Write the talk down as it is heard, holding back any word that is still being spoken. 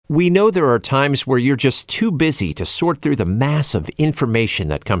We know there are times where you're just too busy to sort through the mass of information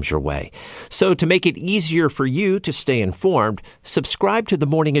that comes your way. So to make it easier for you to stay informed, subscribe to The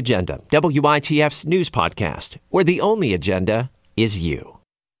Morning Agenda, WITF's news podcast, where the only agenda is you.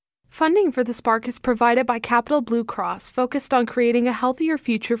 Funding for the Spark is provided by Capital Blue Cross, focused on creating a healthier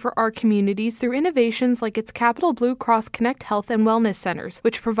future for our communities through innovations like its Capital Blue Cross Connect Health and Wellness Centers,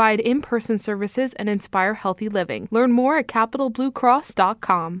 which provide in-person services and inspire healthy living. Learn more at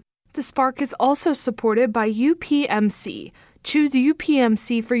capitalbluecross.com. The Spark is also supported by UPMC. Choose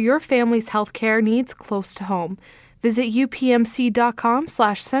UPMC for your family's healthcare needs close to home. Visit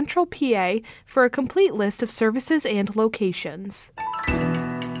upmc.com/centralpa for a complete list of services and locations.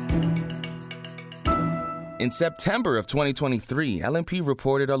 In September of 2023, LMP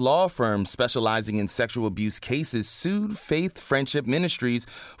reported a law firm specializing in sexual abuse cases sued Faith Friendship Ministries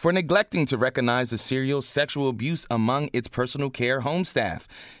for neglecting to recognize the serial sexual abuse among its personal care home staff.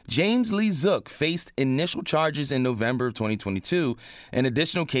 James Lee Zook faced initial charges in November of 2022, and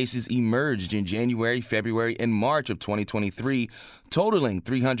additional cases emerged in January, February, and March of 2023, totaling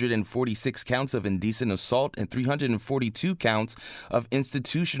 346 counts of indecent assault and 342 counts of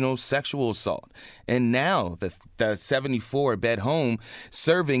institutional sexual assault. And now the 74-bed home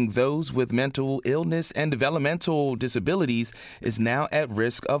serving those with mental illness and developmental disabilities is now at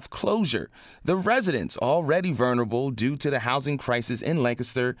risk of closure. The residents, already vulnerable due to the housing crisis in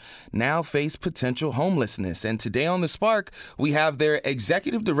Lancaster, now face potential homelessness. And today on The Spark, we have their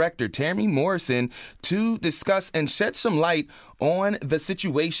executive director, Tammi Morrison, to discuss and shed some light on the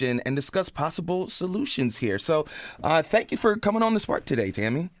situation and discuss possible solutions here. So thank you for coming on The Spark today,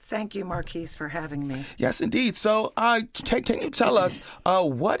 Tammi. Thank you, Marquise, for having me. Yes, indeed. So can you tell us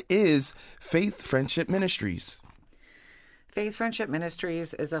what is Faith Friendship Ministries? Faith Friendship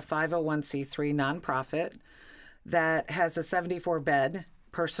Ministries is a 501c3 nonprofit that has a 74-bed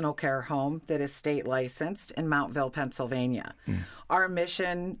personal care home that is state licensed in Mountville, Pennsylvania. Our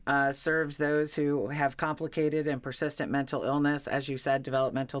mission serves those who have complicated and persistent mental illness, as you said,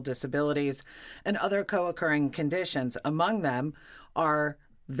 developmental disabilities, and other co-occurring conditions. Among them are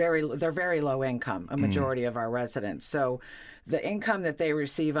they're very low income, a majority of our residents. So the income that they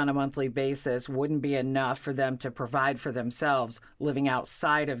receive on a monthly basis wouldn't be enough for them to provide for themselves living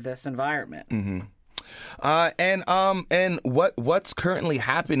outside of this environment. And what's currently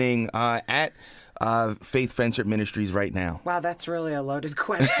happening at Faith Friendship Ministries right now? Wow, that's really a loaded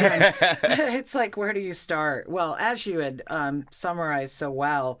question. It's like, where do you start? Well, as you had summarized so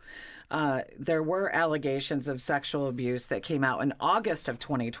well, there were allegations of sexual abuse that came out in August of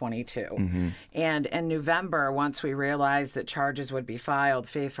 2022. And in November, once we realized that charges would be filed,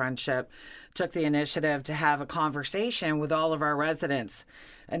 Faith Friendship took the initiative to have a conversation with all of our residents,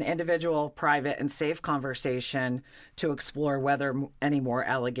 an individual, private, and safe conversation to explore whether any more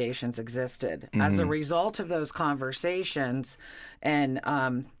allegations existed. As a result of those conversations and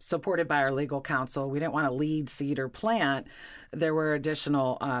supported by our legal counsel, we didn't want to lead, seed, or plant. There were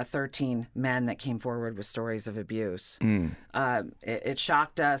additional 13 men that came forward with stories of abuse. It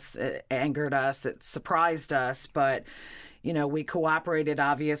shocked us, it angered us, it surprised us, but we cooperated,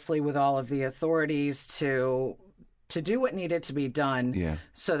 obviously, with all of the authorities to do what needed to be done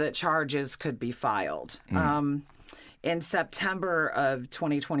so that charges could be filed. In September of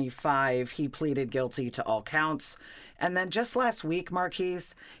 2025, he pleaded guilty to all counts. And then just last week,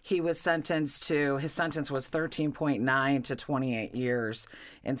 Marquise, his sentence was 13.9 to 28 years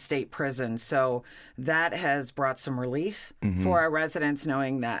in state prison. So that has brought some relief for our residents,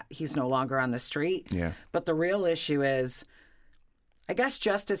 knowing that he's no longer on the street. But the real issue is, I guess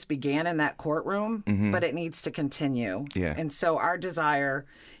justice began in that courtroom, but it needs to continue. And so our desire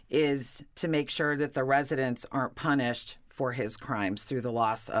is to make sure that the residents aren't punished for his crimes through the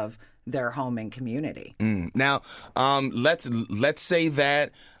loss of their home and community. Now, let's say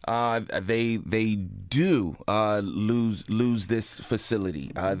that they do lose this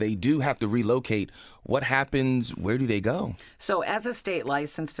facility. They do have to relocate. What happens? Where do they go? So as a state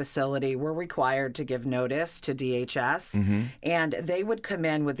licensed facility, we're required to give notice to DHS, and they would come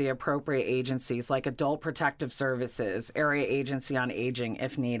in with the appropriate agencies like Adult Protective Services, Area Agency on Aging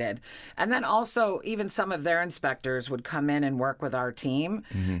if needed. And then also even some of their inspectors would come in and work with our team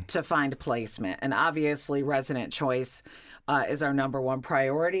to find placement. And obviously resident choice is our number one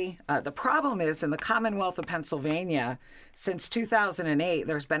priority. The problem is in the Commonwealth of Pennsylvania, since 2008,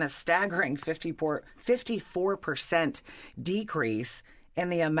 there's been a staggering 54% decrease in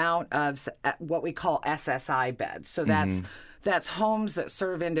the amount of what we call SSI beds. So that's homes that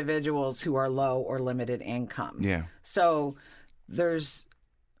serve individuals who are low or limited income. So there's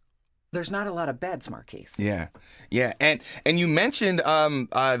there's not a lot of beds, Marquise. Yeah, yeah, and you mentioned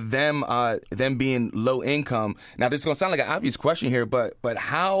them being low income. Now, this is gonna sound like an obvious question here, but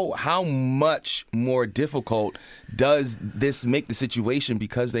how much more difficult does this make the situation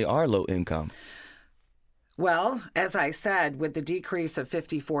because they are low income? Well, as I said, with the decrease of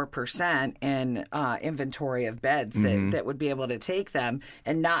 54% in inventory of beds that would be able to take them,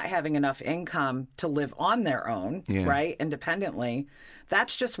 and not having enough income to live on their own, right, independently,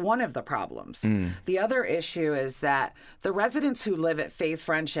 that's just one of the problems. The other issue is that the residents who live at Faith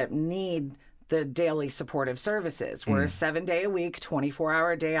Friendship need the daily supportive services. We're a 7-day-a-week,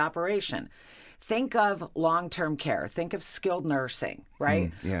 24-hour-a-day operation. Think of long-term care. Think of skilled nursing,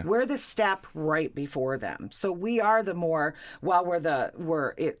 right? We're the step right before them. So we are the more,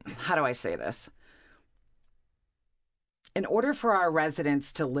 how do I say this? In order for our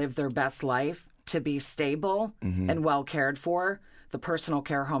residents to live their best life, to be stable and well cared for, the personal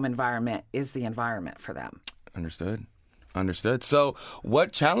care home environment is the environment for them. Understood. So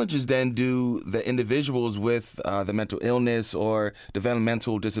what challenges then do the individuals with the mental illness or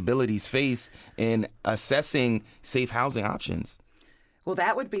developmental disabilities face in assessing safe housing options? Well,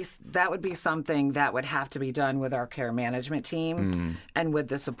 that would be something that would have to be done with our care management team and with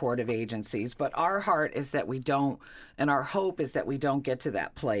the supportive agencies. But our heart is that we don't, and our hope is that we don't get to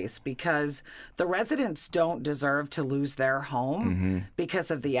that place, because the residents don't deserve to lose their home because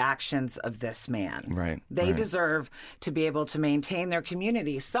of the actions of this man. Right. They deserve to be able to maintain their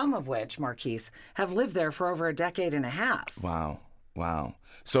community, some of which, Marquise, have lived there for over a decade and a half. Wow.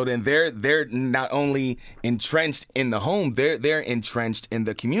 So then they're not only entrenched in the home, they're entrenched in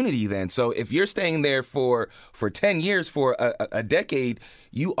the community then. So if you're staying there for 10 years, for a decade,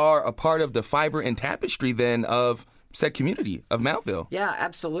 you are a part of the fiber and tapestry then of said community of Mountville. Yeah,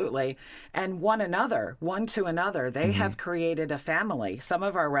 absolutely. And one to another, they have created a family. Some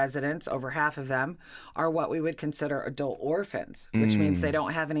of our residents, over half of them, are what we would consider adult orphans, which means they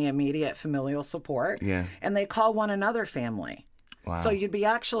don't have any immediate familial support. Yeah. And they call one another family. Wow. So you'd be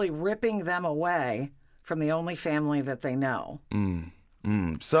actually ripping them away from the only family that they know.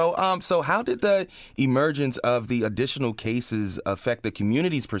 So how did the emergence of the additional cases affect the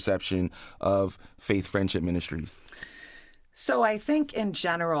community's perception of Faith Friendship Ministries? So I think in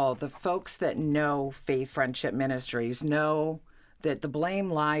general, the folks that know Faith Friendship Ministries know that the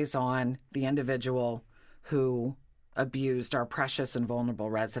blame lies on the individual who abused our precious and vulnerable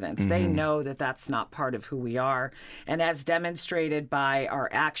residents. They know that that's not part of who we are. And as demonstrated by our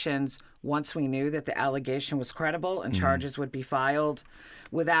actions, once we knew that the allegation was credible and charges would be filed,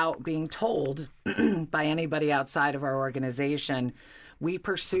 without being told by anybody outside of our organization, we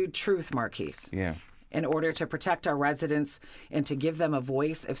pursued truth, Marquise. Yeah. In order to protect our residents and to give them a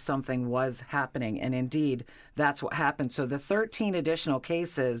voice if something was happening. And indeed, that's what happened. So the 13 additional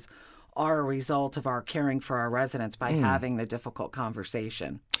cases are a result of our caring for our residents by having the difficult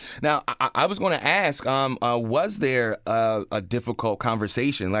conversation. Now, I was going to ask, was there a difficult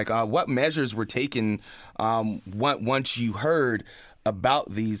conversation? Like, what measures were taken once you heard about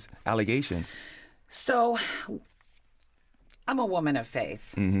these allegations? So I'm a woman of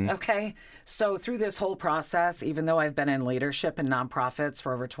faith, okay? So through this whole process, even though I've been in leadership in nonprofits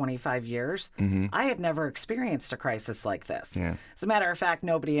for over 25 years, I had never experienced a crisis like this. Yeah. As a matter of fact,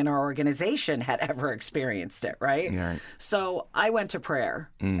 nobody in our organization had ever experienced it, right? Yeah, right. So I went to prayer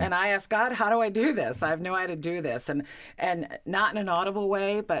and I asked God, how do I do this? I have no idea to do this. And not in an audible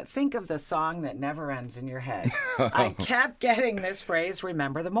way, but think of the song that never ends in your head. I kept getting this phrase,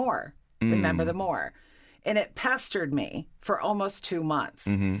 remember the more, remember the more. And it pestered me for almost 2 months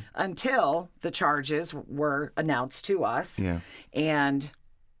until the charges were announced to us. Yeah. And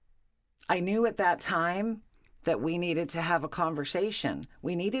I knew at that time that we needed to have a conversation.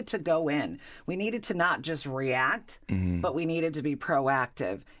 We needed to go in. We needed to not just react, but we needed to be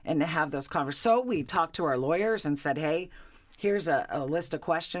proactive and to have those conversations. So we talked to our lawyers and said, hey, here's a list of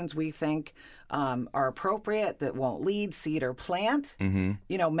questions we think are appropriate that won't lead, seed, or plant. You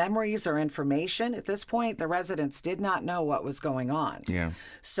know, memories or information. At this point, the residents did not know what was going on. Yeah.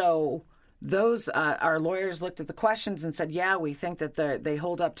 So those our lawyers looked at the questions and said, yeah, we think that they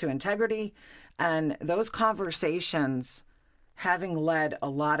hold up to integrity. And those conversations, having led a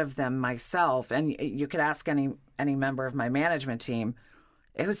lot of them myself, and you could ask any member of my management team,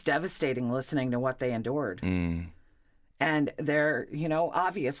 it was devastating listening to what they endured. And there, you know,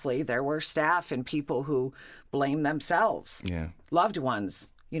 obviously there were staff and people who blamed themselves, loved ones,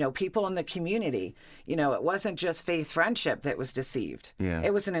 you know, people in the community. You know, it wasn't just Faith Friendship that was deceived.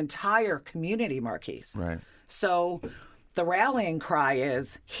 It was an entire community, Marquise. Right. So the rallying cry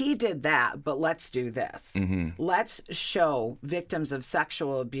is, he did that, but let's do this. Let's show victims of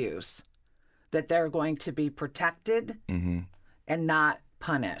sexual abuse that they're going to be protected and not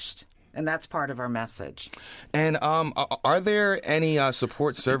punished. And that's part of our message. And are there any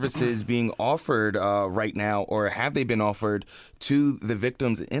support services being offered right now, or have they been offered to the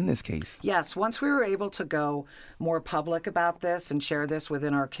victims in this case? Yes. Once we were able to go more public about this and share this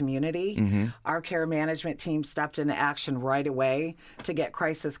within our community, our care management team stepped into action right away to get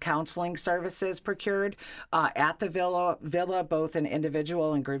crisis counseling services procured at the villa, both in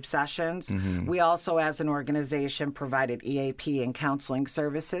individual and group sessions. We also, as an organization, provided EAP and counseling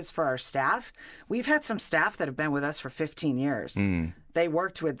services for our staff. We've had some staff that have been with us for 15 years. They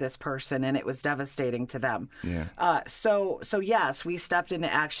worked with this person, and it was devastating to them. So yes, we stepped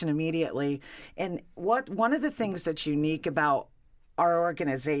into action immediately. And one of the things that's unique about our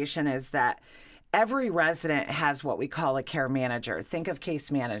organization is that every resident has what we call a care manager. Think of case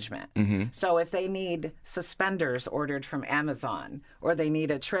management. So if they need suspenders ordered from Amazon, or they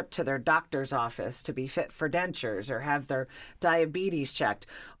need a trip to their doctor's office to be fit for dentures or have their diabetes checked,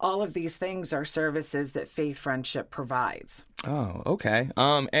 all of these things are services that Faith Friendship provides. Oh, okay.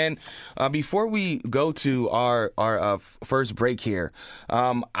 And before we go to our first break here,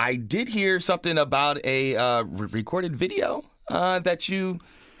 I did hear something about a recorded video that you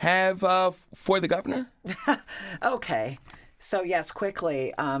have for the governor? Okay. So yes,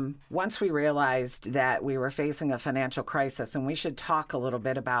 quickly, once we realized that we were facing a financial crisis, and we should talk a little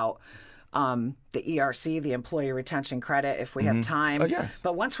bit about the ERC, the Employee Retention Credit, if we have time. Oh, yes.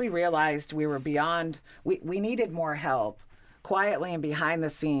 But once we realized we were beyond, we needed more help quietly and behind the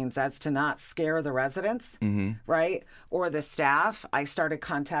scenes as to not scare the residents, right, or the staff, I started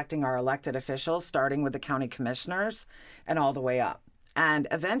contacting our elected officials, starting with the county commissioners and all the way up. And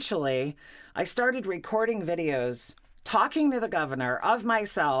eventually, I started recording videos talking to the governor of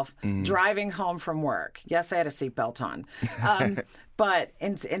myself driving home from work. Yes, I had a seatbelt on. But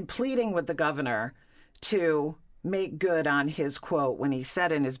in pleading with the governor to make good on his quote when he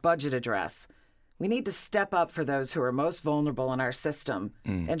said in his budget address, we need to step up for those who are most vulnerable in our system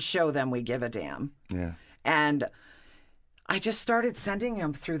and show them we give a damn. Yeah. And I just started sending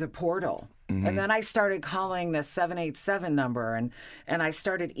them through the portal. And then I started calling the 787 number, and I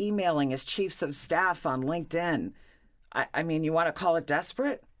started emailing his chiefs of staff on LinkedIn. I mean, you want to call it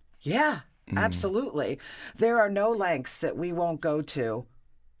desperate? Yeah, absolutely. There are no lengths that we won't go to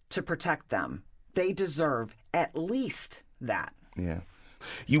protect them. They deserve at least that. Yeah.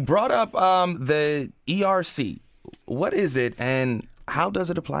 You brought up the ERC. What is it, and how does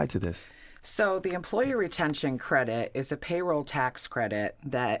it apply to this? So the Employee Retention Credit is a payroll tax credit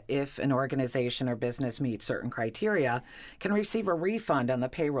that, if an organization or business meets certain criteria, can receive a refund on the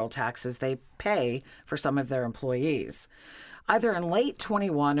payroll taxes they pay for some of their employees. Either in late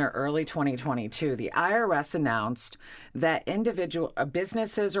 21 or early 2022, the IRS announced that individual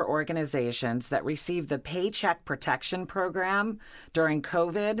businesses or organizations that received the Paycheck Protection Program during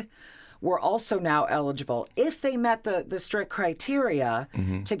COVID were also now eligible, if they met the strict criteria,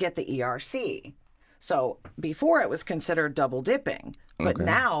 to get the ERC. So before it was considered double dipping. But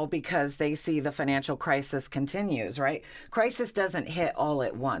now, because they see the financial crisis continues, right? Crisis doesn't hit all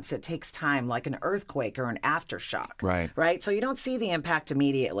at once. It takes time, like an earthquake or an aftershock. Right? So you don't see the impact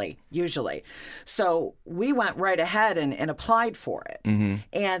immediately, usually. So we went right ahead and applied for it.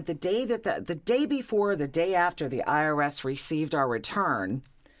 And the day that the day before, the day after the IRS received our return,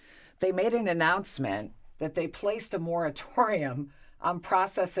 they made an announcement that they placed a moratorium on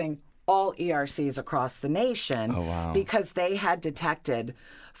processing all ERCs across the nation because they had detected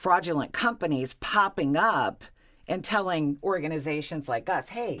fraudulent companies popping up and telling organizations like us,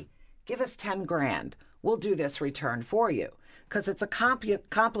 hey, give us 10 grand. We'll do this return for you. Because it's a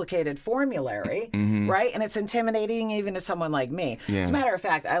complicated formulary, right? And it's intimidating even to someone like me. As a matter of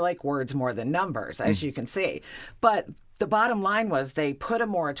fact, I like words more than numbers, as you can see. But the bottom line was they put a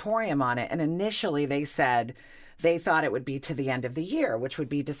moratorium on it. And initially they said they thought it would be to the end of the year, which would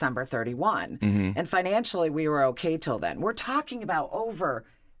be December 31. And financially, we were okay till then. We're talking about over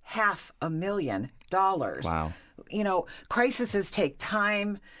 $500,000. Wow. You know, crises take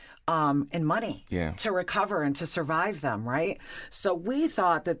time and money to recover and to survive them, right? So we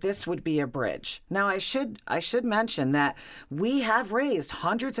thought that this would be a bridge. Now, I should mention that we have raised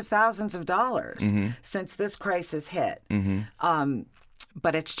hundreds of thousands of dollars since this crisis hit.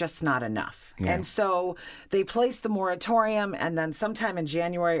 But it's just not enough. And so they placed the moratorium, and then sometime in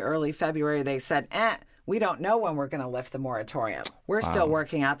January, early February, they said, we don't know when we're going to lift the moratorium. We're still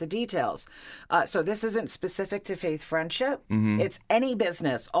working out the details. So this isn't specific to Faith Friendship. It's any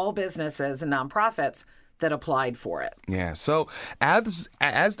business, all businesses and nonprofits that applied for it. Yeah. So as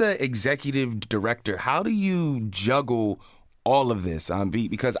the executive director, how do you juggle all of this?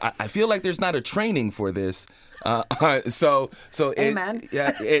 Because I feel like there's not a training for this. So Amen.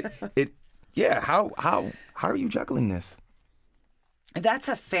 How are you juggling this? That's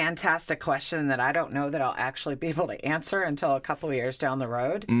a fantastic question that I don't know that I'll actually be able to answer until a couple of years down the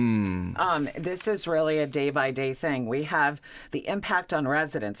road. This is really a day-by-day thing. We have the impact on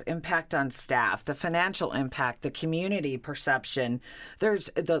residents, impact on staff, the financial impact, the community perception. There's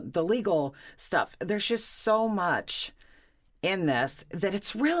the legal stuff. There's just so much in this that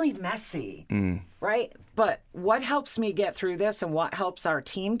it's really messy, right? But what helps me get through this and what helps our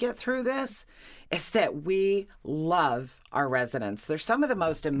team get through this is that we love our residents. They're some of the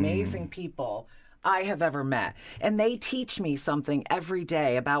most amazing people I have ever met. And they teach me something every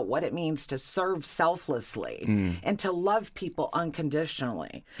day about what it means to serve selflessly and to love people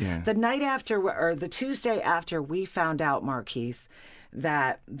unconditionally. Yeah. The night after, or the Tuesday after we found out, Marquise,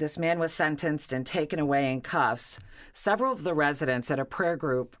 that this man was sentenced and taken away in cuffs, several of the residents at a prayer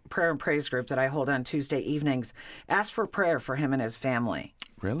and praise group that I hold on Tuesday evenings asked for prayer for him and his family.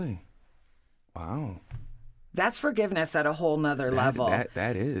 Really? Wow. That's forgiveness at a whole nother level.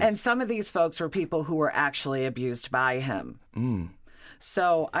 That is. And some of these folks were people who were actually abused by him.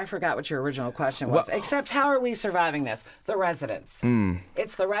 So I forgot what your original question was, except how are we surviving this? The residents.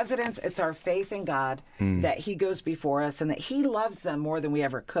 It's the residents. It's our faith in God that he goes before us and that he loves them more than we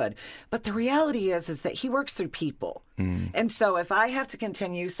ever could. But the reality is that he works through people. And so if I have to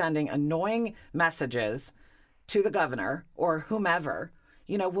continue sending annoying messages to the governor or whomever,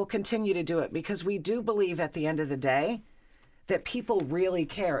 we'll continue to do it because we do believe at the end of the day that people really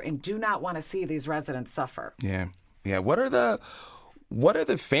care and do not want to see these residents suffer. Yeah. Yeah. What are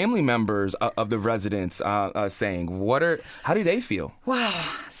the family members of the residents saying? How do they feel? Wow.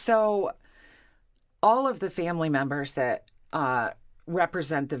 So all of the family members that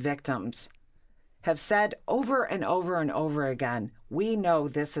represent the victims have said over and over and over again, we know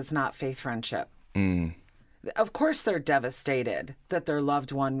this is not faith friendship. Of course, they're devastated that their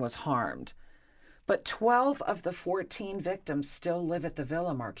loved one was harmed. But 12 of the 14 victims still live at the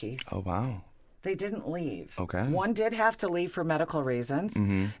villa, Marquise. Oh, wow. They didn't leave. Okay. One did have to leave for medical reasons,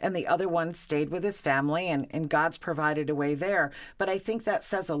 and the other one stayed with his family, and God's provided a way there. But I think that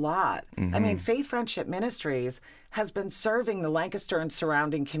says a lot. I mean, Faith Friendship Ministries has been serving the Lancaster and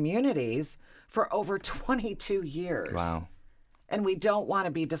surrounding communities for over 22 years. Wow. And we don't want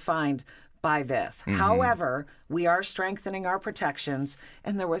to be defined by this. However, we are strengthening our protections,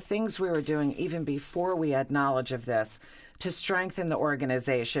 and there were things we were doing even before we had knowledge of this to strengthen the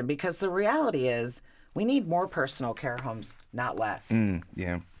organization, because the reality is we need more personal care homes, not less.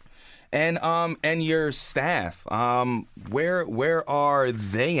 Yeah. And your staff, where are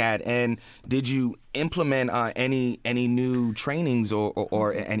they at? And did you implement any new trainings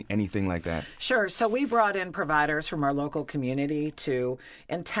or anything like that? Sure. So we brought in providers from our local community to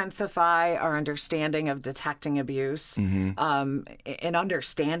intensify our understanding of detecting abuse and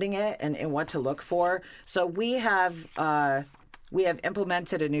understanding it and what to look for. So we have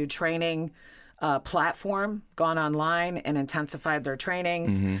implemented a new training platform, gone online and intensified their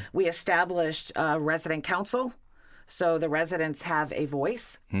trainings. We established a resident council. So the residents have a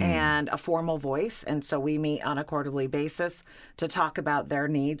voice and a formal voice. And so we meet on a quarterly basis to talk about their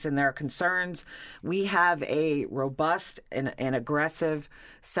needs and their concerns. We have a robust and aggressive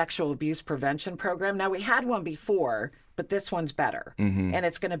sexual abuse prevention program. Now, we had one before, but this one's better. And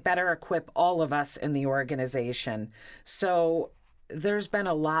it's going to better equip all of us in the organization. So there's been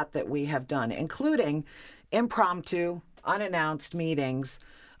a lot that we have done, including impromptu, unannounced meetings,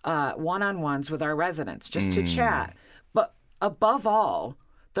 one-on-ones with our residents just to chat. But above all,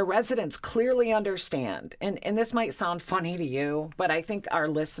 the residents clearly understand, and this might sound funny to you, but I think our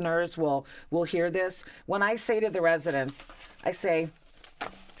listeners will hear this. When I say to the residents, I say,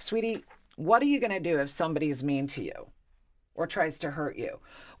 sweetie, what are you going to do if somebody's mean to you or tries to hurt you?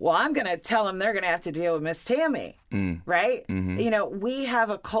 Well, I'm going to tell them they're going to have to deal with Miss Tammi, right? We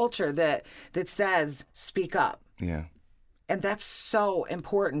have a culture that says, speak up. Yeah. And that's so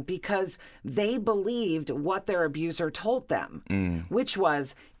important because they believed what their abuser told them, which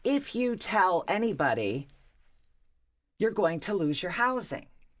was, if you tell anybody, you're going to lose your housing.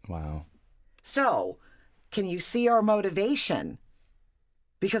 Wow. So can you see our motivation?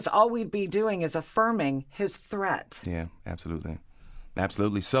 Because all we'd be doing is affirming his threat. Yeah, absolutely.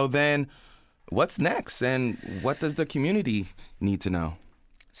 Absolutely. So then what's next, and what does the community need to know?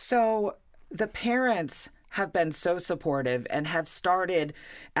 So the parents have been so supportive and have started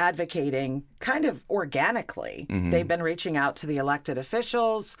advocating kind of organically. They've been reaching out to the elected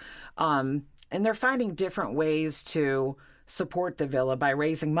officials. And they're finding different ways to support the villa by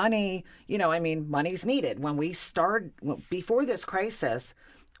raising money. Money's needed. Before this crisis,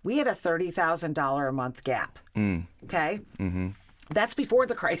 we had a $30,000 a month gap. Okay? Mm-hmm. That's before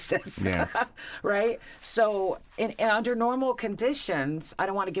the crisis, right? So under normal conditions, I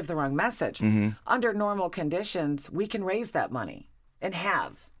don't want to give the wrong message. Mm-hmm. Under normal conditions, we can raise that money and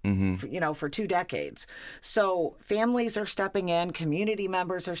have, for 2 decades. So families are stepping in, community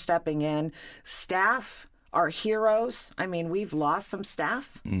members are stepping in, staff are heroes. We've lost some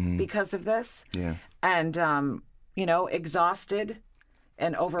staff because of this. Yeah. And, exhausted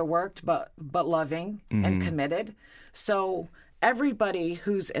and overworked, but loving and committed. So everybody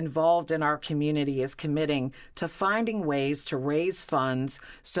who's involved in our community is committing to finding ways to raise funds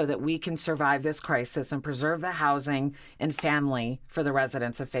so that we can survive this crisis and preserve the housing and family for the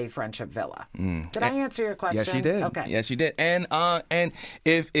residents of Faith Friendship Villa. Did I answer your question? Yes, you did. Okay. Yes, you did. And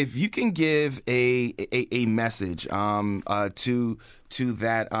if you can give a message to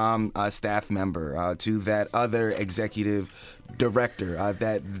that staff member, to that other executive director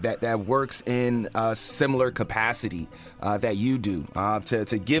that works in a similar capacity that you do,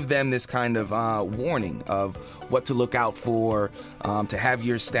 to give them this kind of warning of what to look out for, to have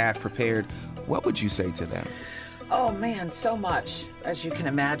your staff prepared, what would you say to them? Oh man, so much, as you can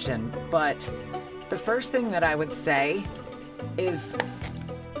imagine. But the first thing that I would say is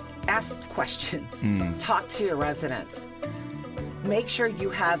ask questions, talk to your residents. Make sure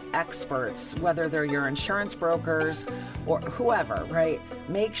you have experts, whether they're your insurance brokers or whoever, right?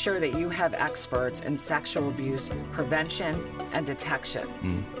 Make sure that you have experts in sexual abuse prevention and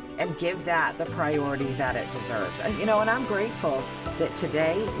detection, and give that the priority that it deserves. And I'm grateful that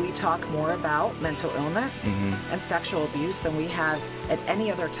today we talk more about mental illness and sexual abuse than we have at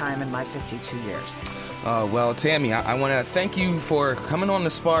any other time in my 52 years. Well, Tammi, I want to thank you for coming on The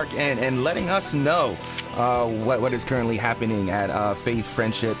Spark and letting us know what is currently happening at Faith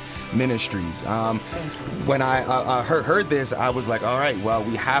Friendship Ministries. When I heard this, I was like, all right, well,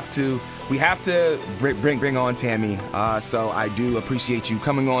 we have to bring on Tammi. So I do appreciate you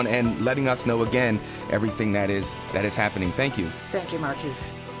coming on and letting us know again everything that is happening. Thank you. Thank you,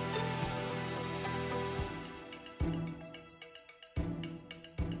 Marquise.